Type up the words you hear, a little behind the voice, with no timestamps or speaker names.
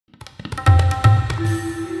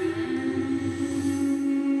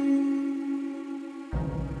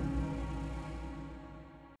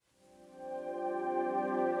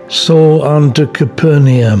So on to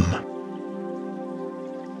Capernaum.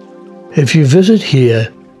 If you visit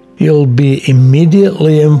here, you'll be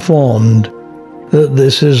immediately informed that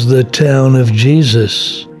this is the town of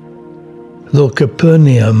Jesus, though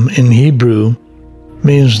Capernaum in Hebrew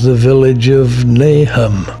means the village of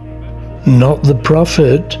Nahum, not the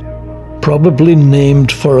prophet, probably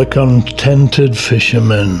named for a contented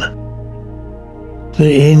fisherman.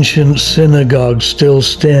 The ancient synagogue still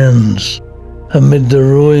stands amid the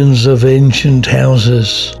ruins of ancient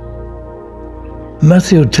houses.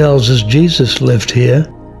 Matthew tells us Jesus lived here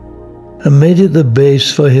and made it the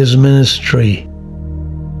base for his ministry.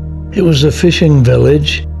 It was a fishing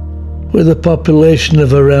village with a population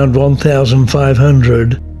of around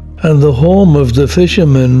 1,500 and the home of the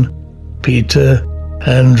fishermen Peter,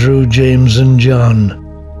 Andrew, James, and John.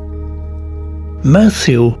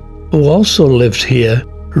 Matthew, who also lived here,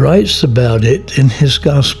 writes about it in his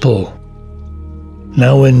Gospel.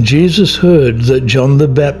 Now when Jesus heard that John the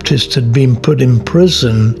Baptist had been put in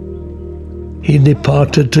prison, he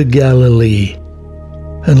departed to Galilee,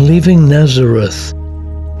 and leaving Nazareth,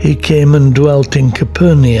 he came and dwelt in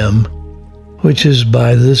Capernaum, which is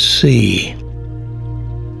by the sea.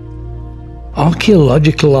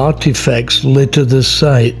 Archaeological artifacts litter the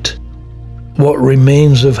site, what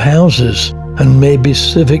remains of houses and maybe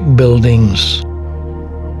civic buildings.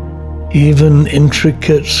 Even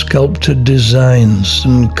intricate sculpted designs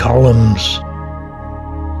and columns.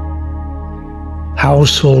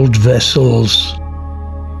 Household vessels.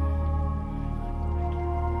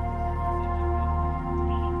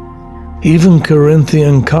 Even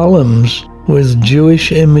Corinthian columns with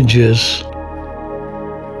Jewish images.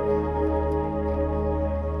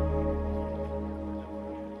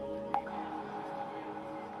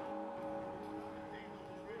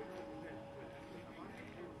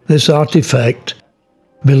 This artifact,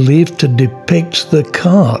 believed to depict the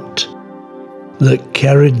cart that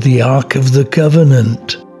carried the Ark of the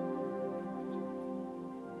Covenant.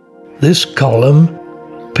 This column,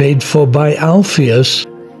 paid for by Alphaeus,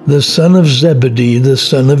 the son of Zebedee, the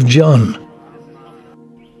son of John.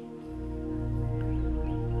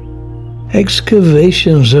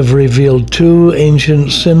 Excavations have revealed two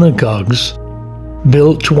ancient synagogues,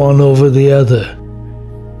 built one over the other.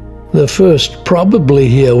 The first probably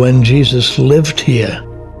here when Jesus lived here.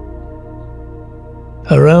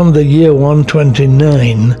 Around the year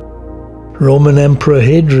 129, Roman Emperor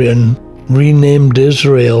Hadrian renamed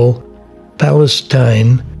Israel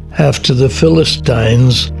Palestine after the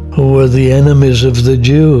Philistines, who were the enemies of the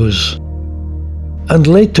Jews. And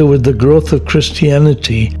later, with the growth of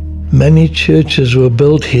Christianity, many churches were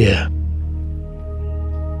built here.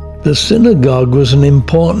 The synagogue was an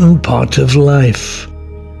important part of life.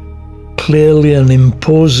 Clearly an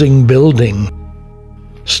imposing building.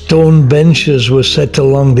 Stone benches were set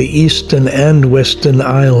along the eastern and western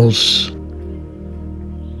aisles.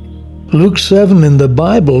 Luke 7 in the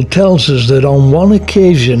Bible tells us that on one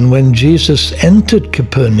occasion when Jesus entered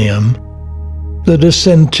Capernaum, that a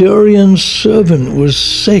centurion's servant was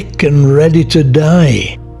sick and ready to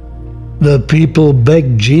die. The people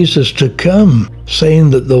begged Jesus to come,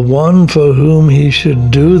 saying that the one for whom he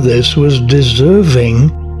should do this was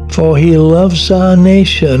deserving, for he loves our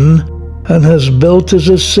nation and has built us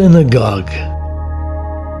a synagogue.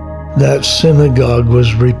 That synagogue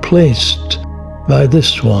was replaced by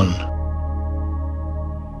this one.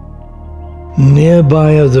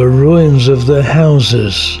 Nearby are the ruins of the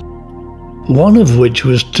houses, one of which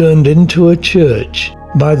was turned into a church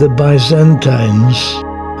by the Byzantines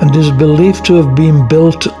and is believed to have been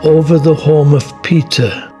built over the home of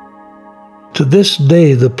Peter. To this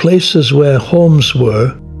day, the places where homes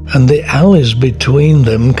were and the alleys between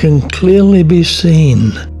them can clearly be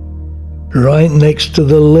seen, right next to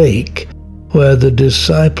the lake where the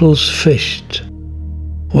disciples fished,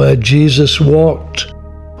 where Jesus walked,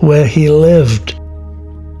 where he lived,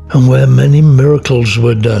 and where many miracles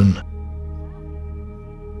were done.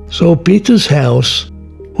 So Peter's house,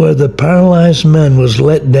 where the paralyzed man was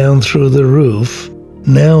let down through the roof,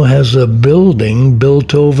 now has a building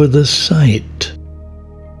built over the site.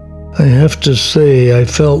 I have to say, I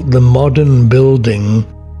felt the modern building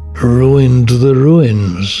ruined the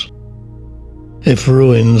ruins. If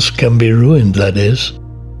ruins can be ruined, that is.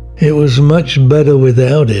 It was much better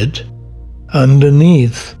without it.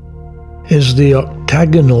 Underneath is the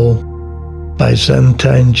octagonal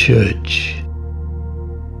Byzantine church.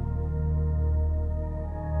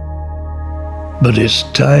 But it's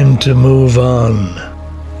time to move on.